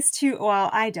says he's too well,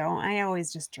 I don't. I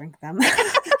always just drink them.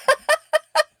 I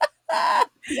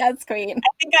Yes, queen.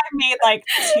 think I've made like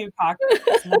two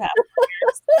cocktails in the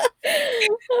past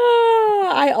years.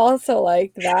 I also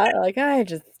like that. Like, I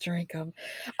just drink them.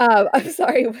 I'm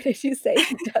sorry, what did you say?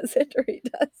 He does it or he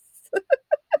does?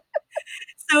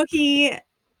 So he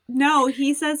no,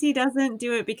 he says he doesn't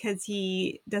do it because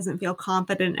he doesn't feel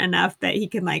confident enough that he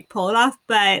can like pull it off,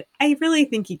 but I really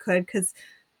think he could because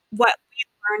what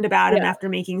we learned about him Yeah. after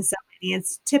making so many,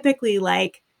 it's typically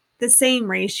like the same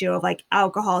ratio of like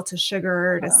alcohol to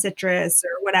sugar to Uh, citrus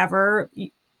or whatever.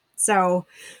 So,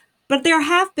 but there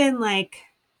have been like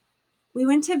we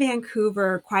went to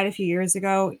Vancouver quite a few years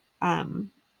ago,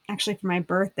 actually for my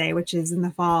birthday, which is in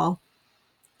the fall,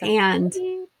 that's and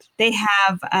sweet. they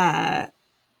have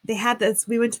they had this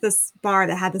we went to this bar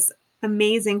that had this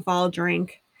amazing fall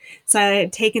drink. So I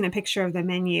had taken a picture of the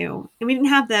menu and we didn't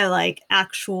have the like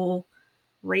actual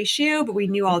ratio, but we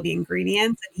knew all the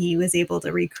ingredients and he was able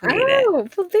to recreate it. Oh,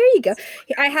 well, there you go.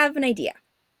 I have an idea.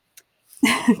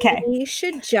 Okay. We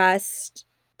should just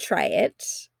try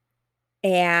it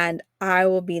and I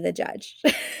will be the judge.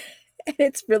 And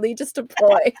it's really just a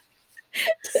ploy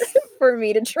for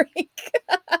me to drink.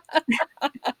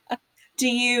 Do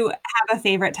you have a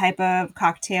favorite type of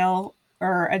cocktail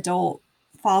or adult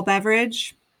fall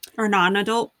beverage or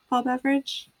non-adult fall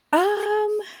beverage?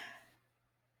 Um,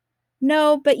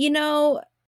 no, but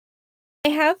I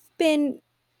have been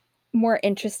more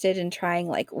interested in trying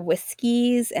like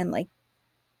whiskeys and like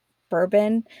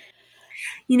bourbon.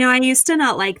 You know, I used to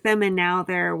not like them, and now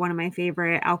they're one of my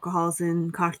favorite alcohols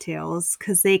and cocktails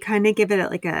because they kind of give it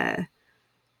like a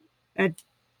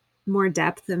more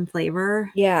depth and flavor,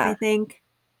 I Yeah. think.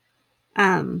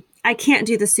 I can't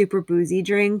do the super boozy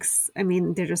drinks. I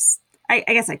mean, they're just, I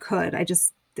guess I could.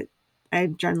 I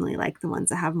generally like the ones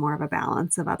that have more of a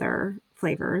balance of other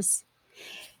flavors.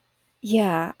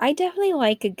 Yeah, I definitely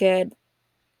like a good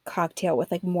cocktail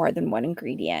with like more than one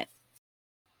ingredient.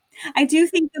 I do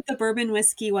think that the bourbon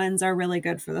whiskey ones are really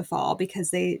good for the fall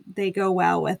because they go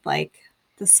well with like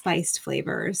the spiced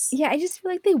flavors. Yeah, I just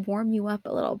feel like they warm you up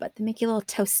a little bit. They make you a little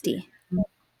toasty, a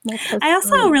little I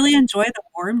also toasty. really enjoy the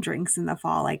warm drinks in the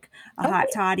fall, like a Oh, hot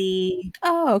toddy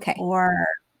oh, okay. or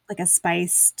like a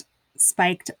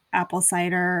spiked apple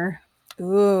cider,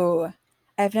 Ooh,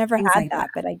 I've never things had like that. that,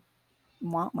 but I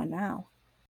want one now.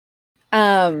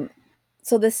 Um,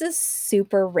 so this is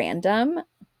super random,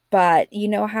 but you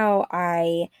know how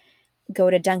I go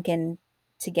to Dunkin'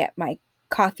 to get my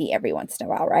coffee every once in a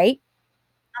while, right?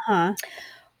 Uh-huh.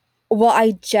 Well,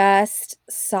 I just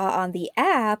saw on the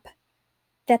app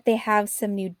that they have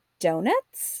some new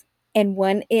donuts, and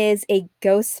one is a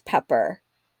ghost pepper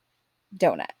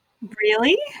donut.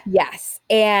 Really? Yes,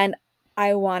 and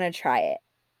I want to try it.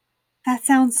 That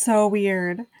sounds so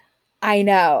weird. I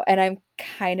know, and I'm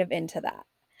kind of into that.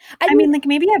 I I mean, mean, like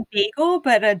maybe a bagel,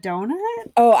 but a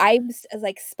donut? oh,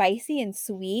 like spicy and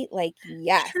sweet. Like,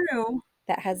 yes, True.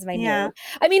 that has my Yeah. name.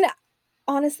 I mean,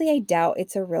 honestly, I doubt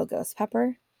it's a real ghost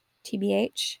pepper,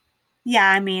 TBH. Yeah,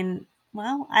 I mean,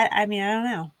 well, I mean, I don't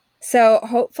know. So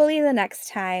hopefully the next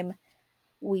time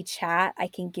we chat, I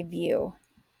can give you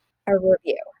a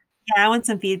review. Yeah, I want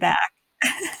some feedback.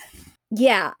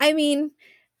 Yeah, I mean,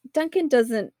 Dunkin'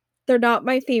 doesn't, they're not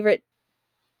my favorite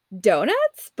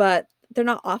donuts, but they're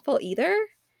not awful either.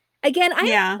 Again, I'm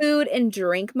Yeah. food and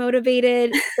drink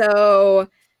motivated, so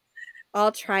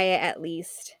I'll try it at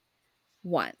least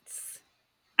once.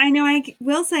 I know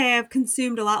will say I've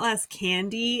consumed a lot less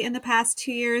candy in the past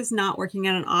 2 years, not working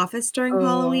at an office during Oh,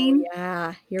 Halloween,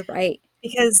 yeah, you're right.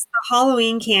 because the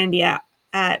Halloween candy at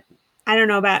I don't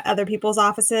know about other people's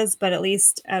offices, but at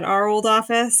least at our old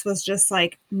office was just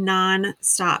like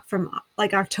non-stop from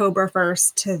like October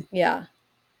 1st to Yeah.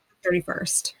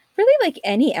 31st. really like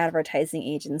any advertising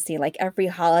agency, like every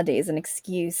holiday is an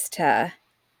excuse to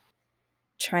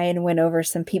try and win over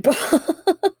some people.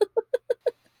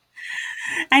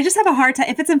 I just have a hard time.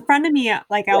 If it's in front of me,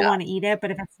 like I'll Yeah. want to eat it,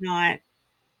 but if it's not, I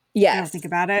don't think Yes.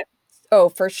 about it. Oh,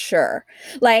 for sure.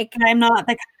 Like, And I'm not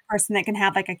the kind of person that can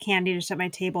have like a candy just at my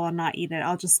table and not eat it.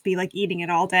 I'll just be like eating it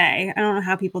all day. I don't know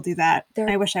how people do that. they're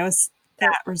I wish I was they're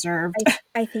that reserved.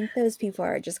 I think those people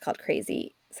are just called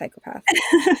crazy psychopaths.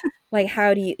 Like,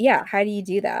 how do you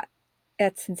do that?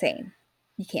 That's insane.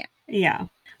 You can't. Yeah.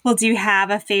 Well, do you have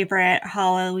a favorite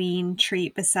Halloween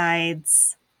treat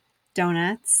besides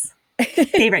donuts?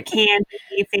 Favorite candy,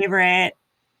 favorite.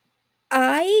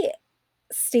 I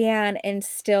stand and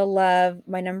still love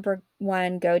my number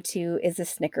one go-to is a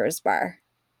Snickers bar.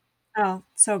 Oh,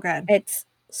 so good. It's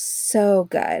so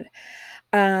good.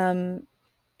 Um,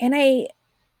 and I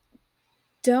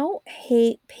don't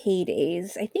hate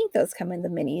paydays. I think those come in the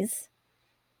minis.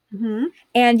 Hmm.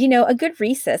 And a good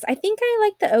Reese's. I think I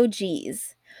like the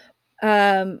OGs.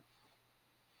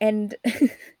 And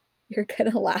you're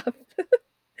gonna laugh,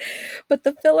 but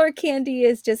the filler candy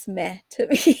is just meh to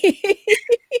me.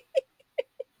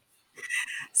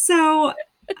 So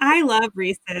I love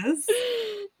Reese's.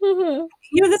 This would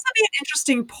be an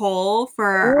interesting poll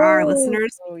for our Oh,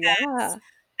 listeners because yeah.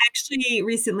 I actually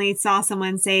recently saw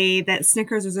someone say that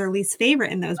Snickers was their least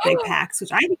favorite in those big packs,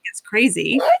 which I think is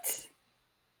crazy. What?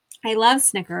 I love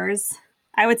Snickers.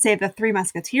 I would say the Three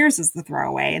Musketeers is the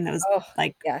throwaway in those Oh,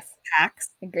 like yes, packs.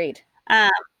 agreed. Um,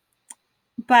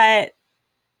 but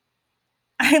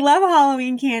I love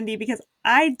Halloween candy because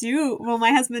I do. Well,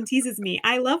 my husband teases me.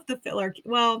 I love the filler.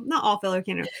 Well, not all filler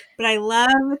candy, but I love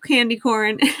candy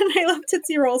corn and I love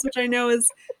Tootsie Rolls, which I know is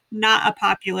not a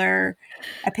popular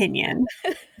opinion.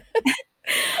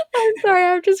 I'm sorry,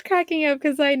 I'm just cracking up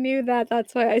because I knew that.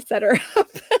 That's why I set her up.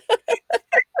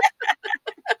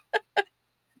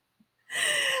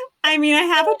 I mean, I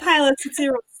have a pile of Tootsie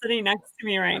Rolls sitting next to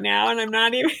me right now, and I'm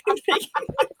not even thinking.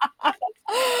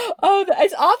 Oh,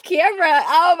 it's off camera.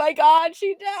 Oh my God,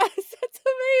 she does. That's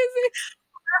amazing.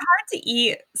 Hard to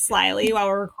eat slyly while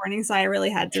we're recording, so I really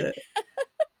had to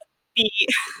be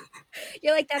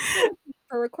You're like, that's not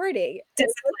for recording. It's a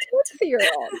disciplined.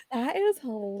 2-year-old. That is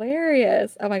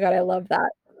hilarious. Oh my God, I love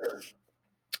that.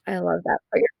 I love that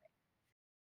for you.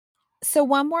 So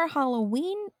one more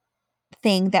Halloween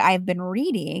thing that I've been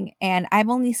reading, and I've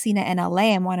only seen it in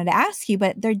LA and wanted to ask you,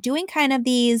 but they're doing kind of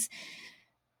these,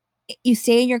 you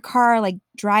stay in your car, like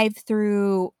drive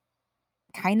through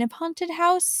kind of haunted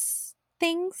house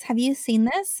things. Have you seen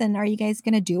this? And are you guys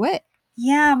going to do it?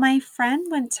 Yeah, my friend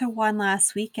went to one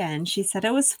last weekend. She said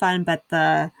it was fun, but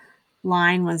the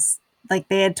line was like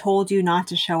they had told you not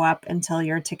to show up until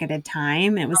your ticketed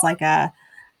time. It was like a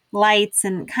lights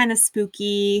and kind of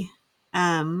spooky.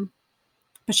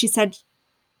 But she said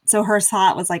so her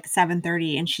slot was like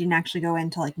 7:30 and she didn't actually go in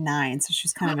until like 9, so she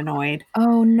was kind of annoyed.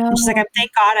 Oh And she's like, no.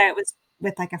 Thank God I was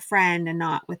with like a friend and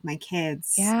not with my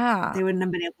kids. Yeah. They wouldn't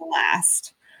have been able to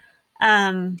last.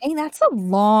 Um, Dang, that's a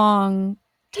long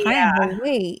time to yeah,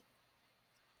 wait.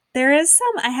 there is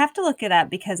some, I have to look it up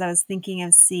because I was thinking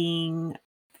of seeing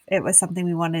it was something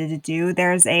we wanted to do.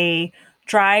 There's a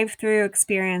drive-through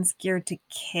experience geared to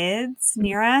kids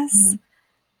near us. Mhm.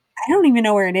 I don't even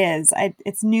know where it is.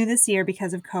 It's new this year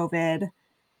because of COVID.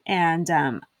 And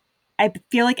I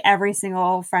feel like every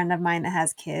single friend of mine that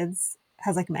has kids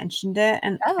has like mentioned it.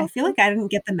 And I Oh, feel like I didn't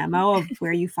get the memo of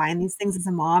where you find these things as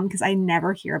a mom because I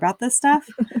never hear about this stuff.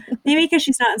 Maybe because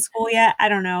she's not in school yet. I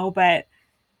don't know. But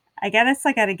I guess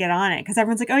I got to get on it because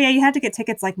everyone's like, oh, yeah, you had to get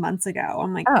tickets like months ago.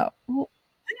 I'm like, oh, well,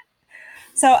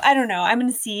 so I don't know. I'm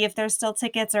going to see if there's still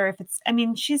tickets or if it's, I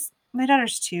mean, my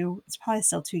daughter's 2. It's probably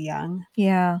still too young.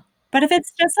 yeah. But if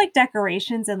it's just like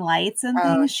decorations and lights and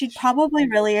Oh, things, she'd probably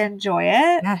really enjoy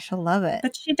it. yeah, she'll love it.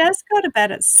 But she does go to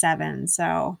bed at 7,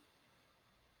 so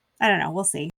I don't know, we'll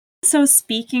see. So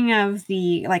speaking of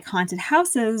the like haunted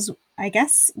houses, I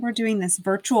guess we're doing this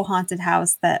virtual haunted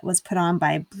house that was put on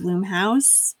by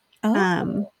Bloomhouse um,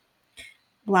 Oh,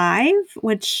 live,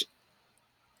 which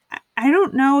I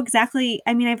don't know exactly.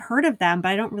 I mean, I've heard of them, but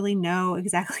I don't really know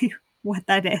exactly what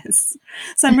that is.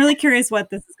 So I'm really curious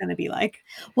what this is going to be like.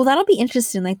 well, that'll be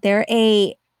interesting. Like they're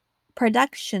a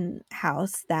production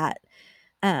house that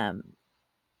um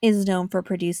is known for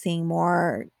producing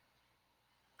more,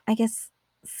 I guess,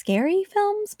 scary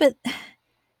films. But see,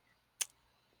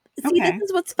 this Okay.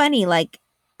 is what's funny. Like,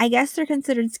 I guess they're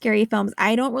considered scary films.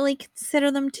 I don't really consider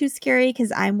them too scary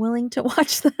because I'm willing to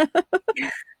watch them.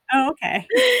 Oh, okay.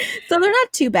 So they're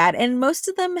not too bad. And most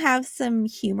of them have some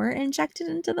humor injected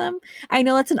into them. I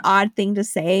know that's an odd thing to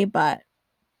say, but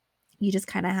you just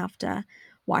kind of have to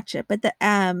watch it. But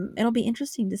it'll be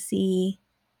interesting to see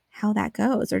how that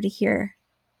goes or to hear.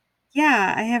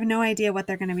 Yeah, I have no idea what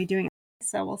they're going to be doing,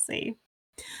 so we'll see.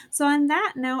 So, on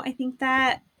that note, I think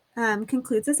that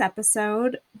concludes this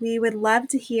episode. We would love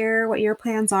to hear what your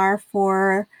plans are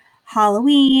for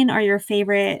Halloween or your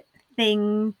favorite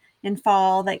thing in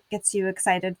fall that gets you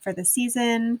excited for the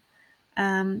season.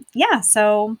 Yeah,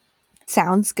 so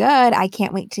Sounds good. I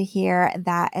can't wait to hear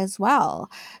that as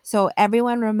well. So,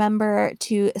 everyone, remember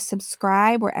to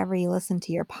subscribe wherever you listen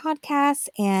to your podcasts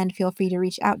and feel free to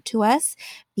reach out to us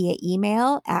via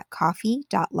email at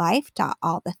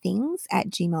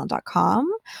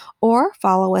coffee.life.allthethings@gmail.com or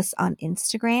follow us on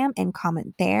Instagram and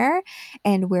comment there.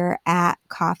 And we're at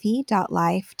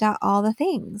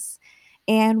coffee.life.allthethings.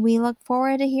 And we look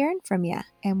forward to hearing from you.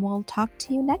 And we'll talk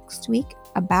to you next week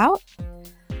about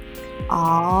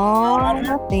all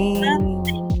the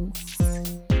things.